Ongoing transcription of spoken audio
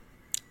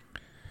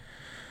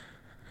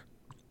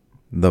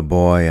The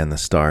Boy and the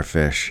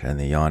Starfish and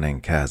the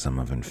Yawning Chasm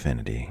of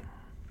Infinity.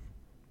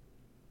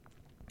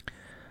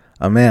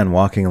 A man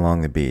walking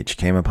along the beach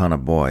came upon a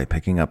boy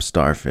picking up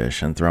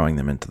starfish and throwing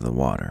them into the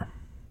water.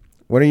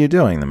 "What are you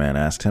doing?" the man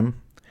asked him.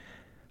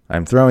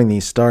 "I'm throwing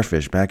these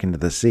starfish back into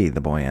the sea,"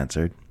 the boy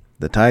answered.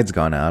 "The tide's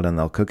gone out and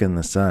they'll cook in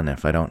the sun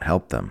if I don't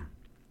help them."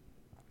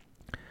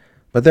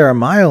 "But there are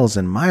miles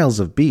and miles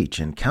of beach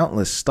and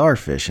countless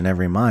starfish in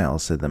every mile,"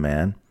 said the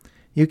man.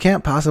 "You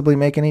can't possibly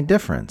make any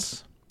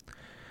difference."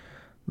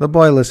 The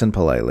boy listened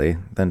politely,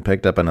 then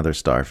picked up another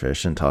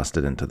starfish and tossed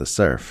it into the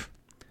surf.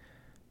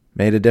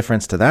 "Made a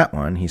difference to that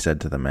one," he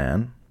said to the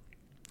man.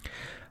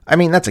 "I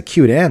mean, that's a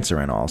cute answer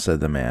and all," said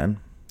the man.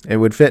 "It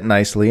would fit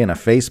nicely in a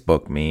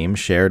Facebook meme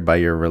shared by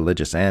your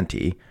religious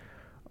auntie,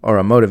 or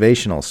a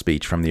motivational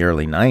speech from the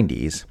early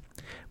 90s.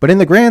 But in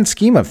the grand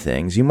scheme of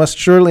things, you must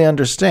surely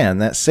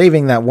understand that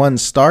saving that one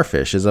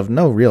starfish is of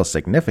no real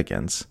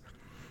significance.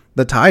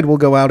 The tide will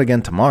go out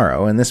again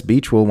tomorrow, and this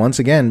beach will once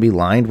again be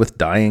lined with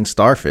dying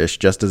starfish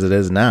just as it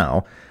is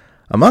now.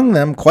 Among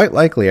them, quite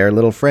likely, our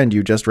little friend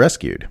you just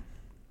rescued."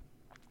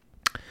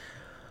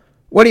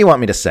 "What do you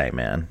want me to say,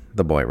 man?"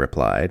 the boy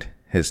replied,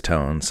 his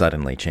tone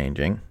suddenly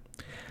changing.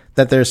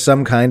 "That there's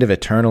some kind of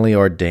eternally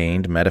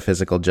ordained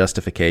metaphysical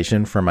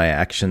justification for my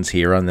actions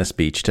here on this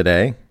beach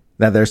today?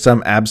 That there's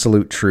some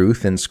absolute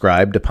truth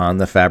inscribed upon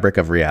the fabric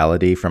of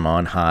reality from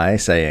on high,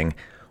 saying,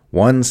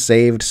 1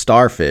 saved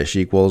starfish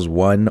equals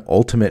 1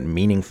 ultimate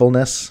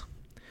meaningfulness?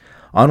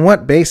 On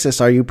what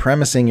basis are you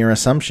premising your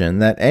assumption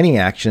that any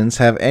actions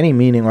have any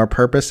meaning or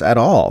purpose at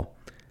all?"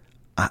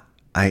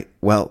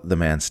 Well, the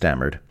man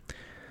stammered.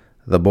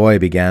 The boy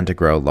began to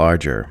grow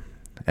larger,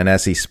 and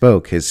as he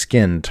spoke, his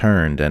skin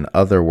turned an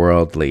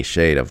otherworldly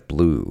shade of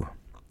blue.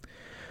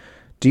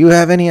 "Do you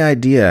have any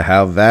idea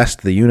how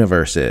vast the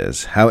universe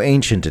is, how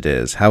ancient it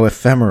is, how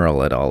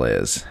ephemeral it all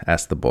is?"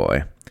 asked the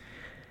boy.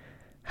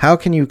 "How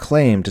can you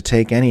claim to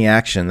take any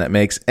action that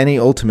makes any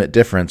ultimate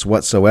difference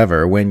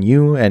whatsoever when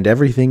you and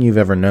everything you've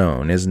ever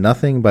known is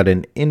nothing but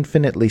an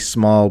infinitely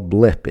small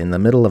blip in the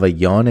middle of a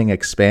yawning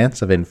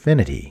expanse of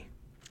infinity?"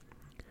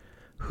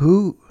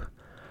 Who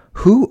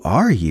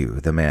are you?"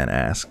 the man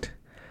asked.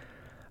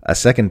 A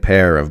second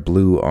pair of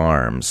blue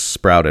arms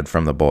sprouted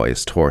from the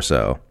boy's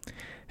torso.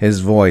 His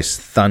voice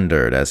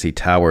thundered as he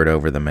towered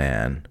over the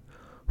man.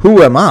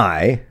 "Who am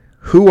I?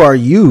 Who are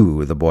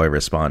you?" the boy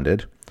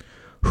responded.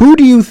 "Who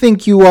do you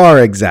think you are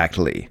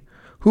exactly?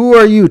 Who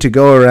are you to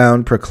go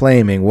around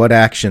proclaiming what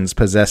actions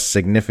possess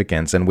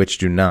significance and which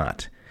do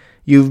not?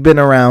 You've been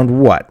around,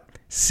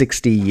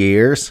 60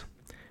 years?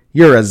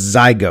 You're a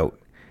zygote.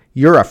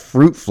 You're a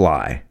fruit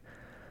fly.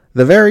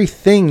 The very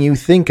thing you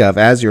think of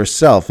as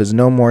yourself is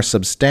no more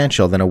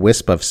substantial than a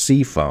wisp of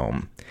sea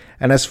foam.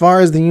 And as far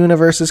as the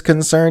universe is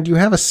concerned, you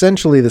have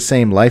essentially the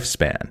same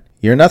lifespan.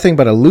 You're nothing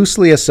but a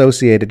loosely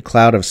associated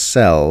cloud of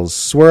cells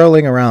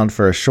swirling around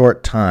for a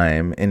short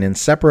time in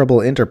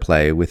inseparable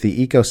interplay with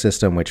the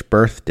ecosystem which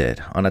birthed it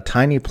on a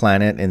tiny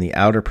planet in the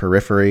outer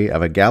periphery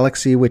of a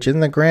galaxy which in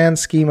the grand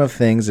scheme of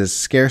things is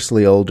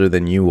scarcely older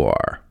than you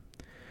are.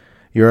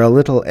 You're a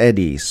little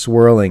eddy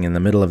swirling in the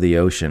middle of the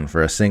ocean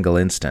for a single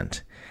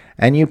instant,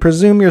 and you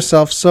presume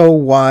yourself so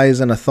wise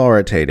and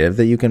authoritative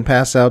that you can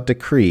pass out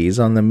decrees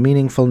on the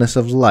meaningfulness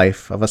of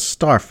life of a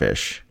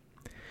starfish.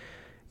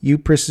 You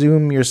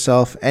presume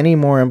yourself any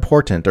more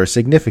important or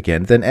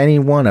significant than any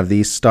one of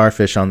these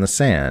starfish on the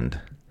sand.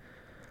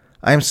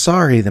 "I'm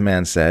sorry," the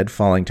man said,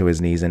 falling to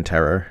his knees in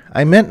terror.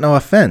 "I meant no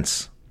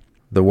offense."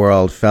 The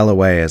world fell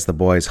away as the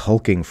boy's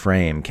hulking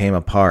frame came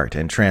apart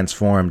and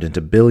transformed into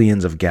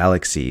billions of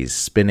galaxies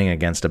spinning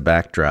against a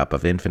backdrop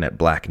of infinite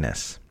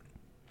blackness.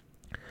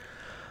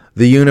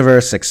 "The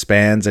universe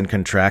expands and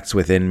contracts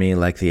within me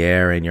like the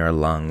air in your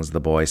lungs," the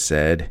boy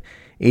said.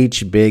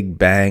 "Each big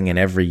bang in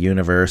every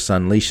universe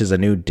unleashes a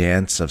new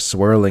dance of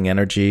swirling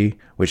energy,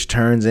 which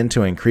turns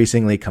into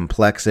increasingly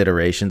complex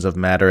iterations of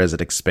matter as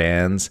it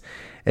expands.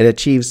 It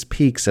achieves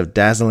peaks of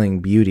dazzling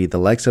beauty, the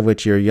likes of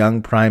which your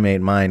young primate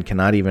mind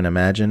cannot even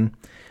imagine.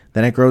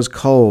 Then it grows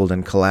cold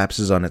and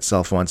collapses on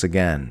itself once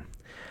again.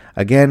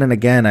 Again and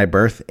again I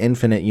birth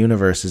infinite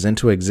universes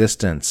into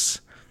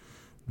existence.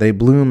 They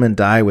bloom and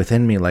die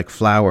within me like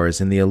flowers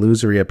in the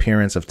illusory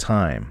appearance of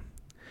time.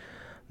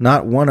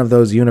 Not one of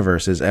those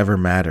universes ever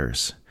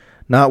matters.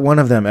 Not one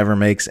of them ever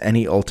makes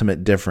any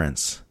ultimate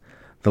difference.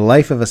 The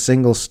life of a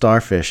single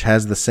starfish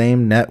has the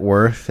same net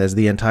worth as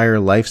the entire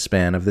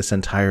lifespan of this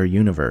entire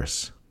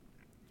universe."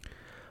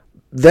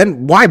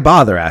 "Then why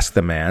bother?" asked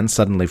the man,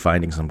 suddenly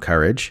finding some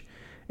courage.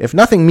 "If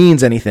nothing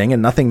means anything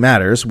and nothing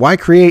matters, why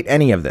create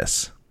any of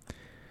this?"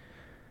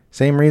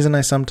 "Same reason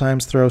I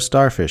sometimes throw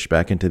starfish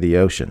back into the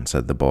ocean,"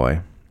 said the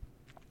boy.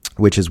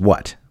 "Which is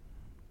what?"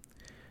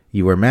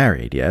 "You were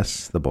married,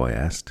 yes?" the boy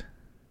asked.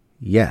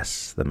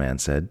 "Yes," the man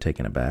said,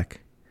 taken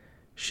aback.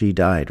 "She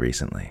died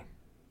recently."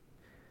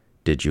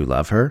 "Did you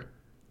love her?"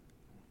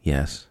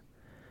 "Yes,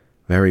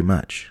 very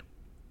much."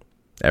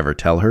 "Ever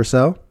tell her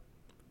so?"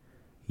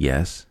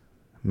 "Yes,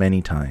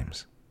 many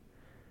times."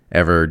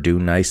 "Ever do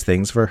nice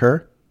things for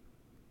her?"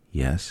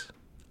 "Yes."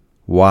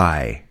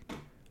 "Why?"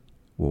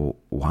 Well,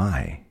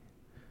 why?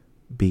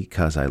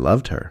 Because I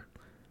loved her.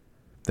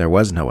 There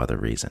was no other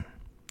reason.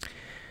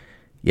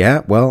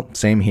 Yeah, well,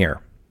 same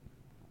here.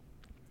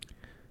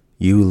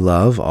 You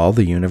love all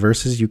the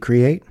universes you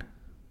create?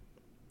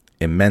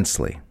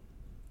 Immensely.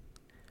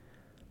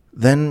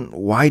 Then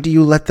why do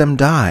you let them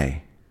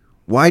die?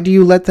 Why do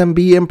you let them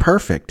be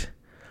imperfect?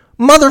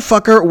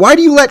 Motherfucker, why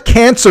do you let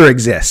cancer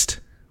exist?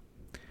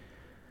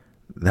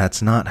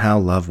 That's not how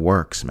love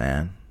works,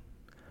 man.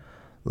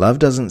 Love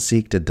doesn't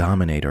seek to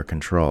dominate or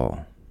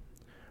control.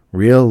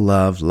 Real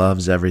love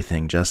loves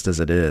everything just as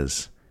it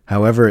is,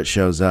 however it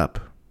shows up.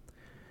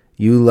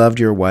 You loved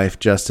your wife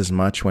just as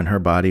much when her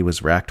body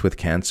was racked with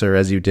cancer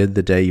as you did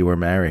the day you were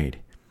married,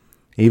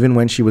 even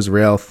when she was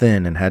rail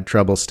thin and had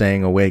trouble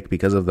staying awake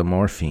because of the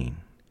morphine.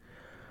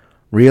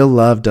 Real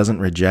love doesn't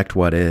reject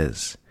what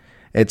is.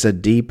 It's a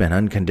deep and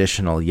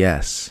unconditional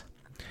yes.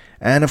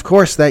 And of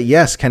course, that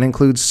yes can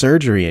include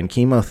surgery and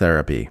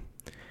chemotherapy.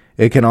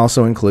 It can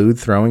also include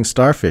throwing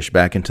starfish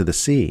back into the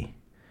sea.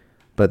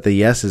 But the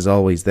yes is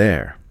always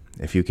there,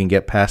 if you can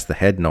get past the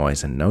head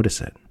noise and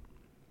notice it.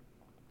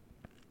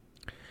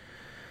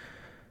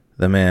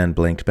 The man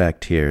blinked back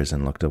tears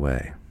and looked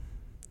away.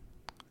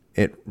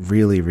 It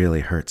really,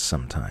 really hurts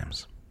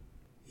sometimes.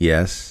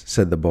 Yes,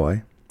 said the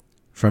boy.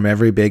 From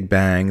every big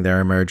bang there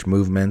emerge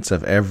movements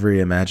of every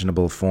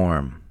imaginable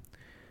form.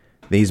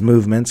 These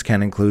movements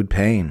can include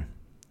pain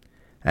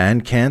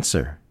and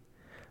cancer.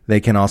 They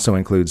can also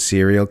include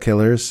serial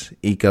killers,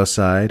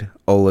 ecocide,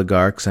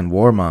 oligarchs, and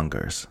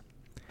warmongers.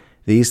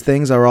 These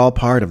things are all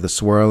part of the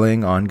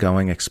swirling,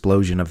 ongoing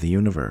explosion of the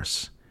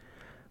universe.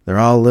 They're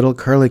all little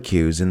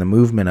curlicues in the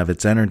movement of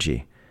its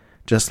energy,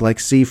 just like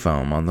sea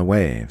foam on the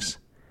waves.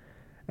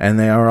 And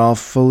they are all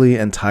fully,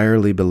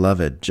 entirely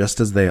beloved,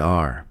 just as they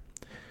are.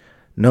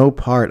 No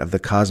part of the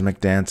cosmic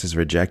dance is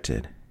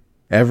rejected.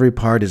 Every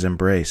part is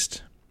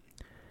embraced.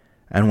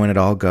 And when it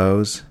all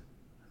goes,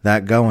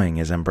 that going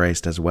is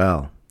embraced as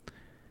well.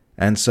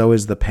 And so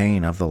is the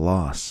pain of the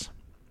loss.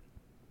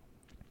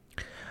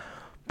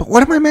 But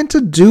what am I meant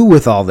to do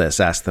with all this?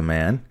 Asked the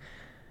man.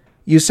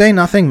 You say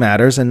nothing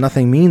matters and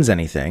nothing means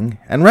anything,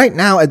 and right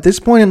now, at this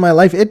point in my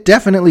life, it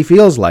definitely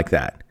feels like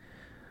that.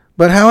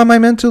 But how am I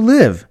meant to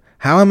live?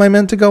 How am I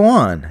meant to go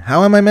on?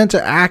 How am I meant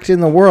to act in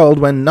the world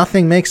when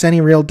nothing makes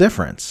any real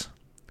difference?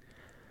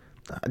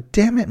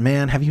 Damn it,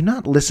 man, have you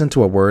not listened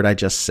to a word I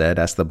just said?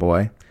 Asked the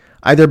boy.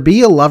 Either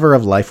be a lover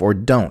of life or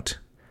don't.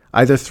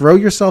 Either throw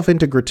yourself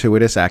into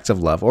gratuitous acts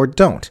of love or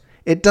don't.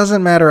 It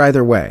doesn't matter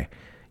either way.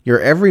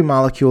 Your every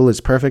molecule is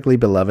perfectly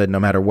beloved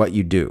no matter what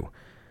you do.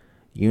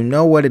 You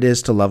know what it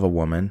is to love a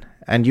woman,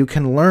 and you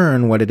can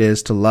learn what it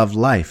is to love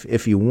life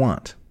if you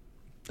want.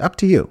 Up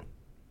to you.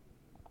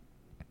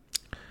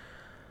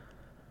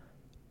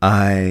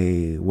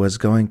 I was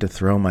going to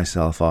throw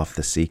myself off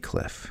the sea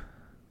cliff.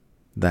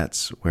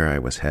 That's where I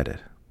was headed.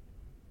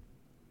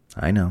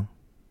 I know.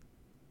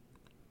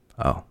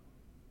 Oh.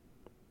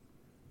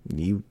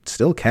 You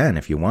still can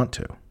if you want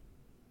to.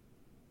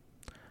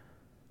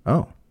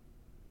 Oh.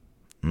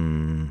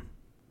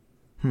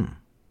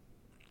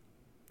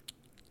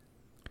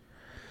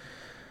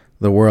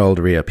 The world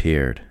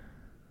reappeared.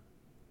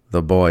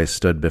 The boy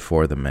stood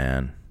before the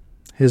man,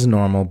 his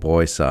normal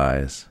boy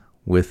size,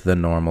 with the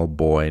normal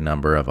boy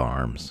number of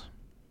arms.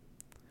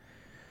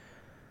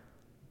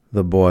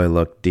 The boy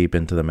looked deep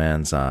into the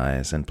man's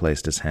eyes and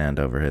placed his hand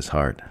over his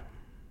heart,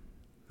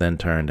 then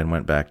turned and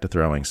went back to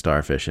throwing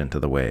starfish into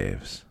the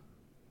waves.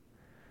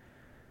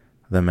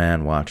 The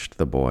man watched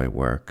the boy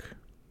work,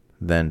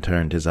 then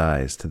turned his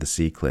eyes to the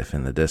sea cliff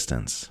in the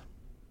distance,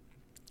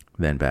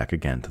 then back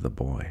again to the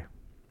boy.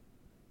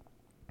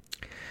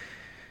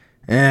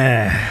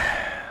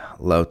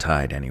 Low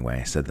tide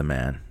anyway, said the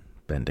man,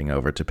 bending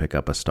over to pick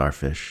up a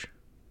starfish.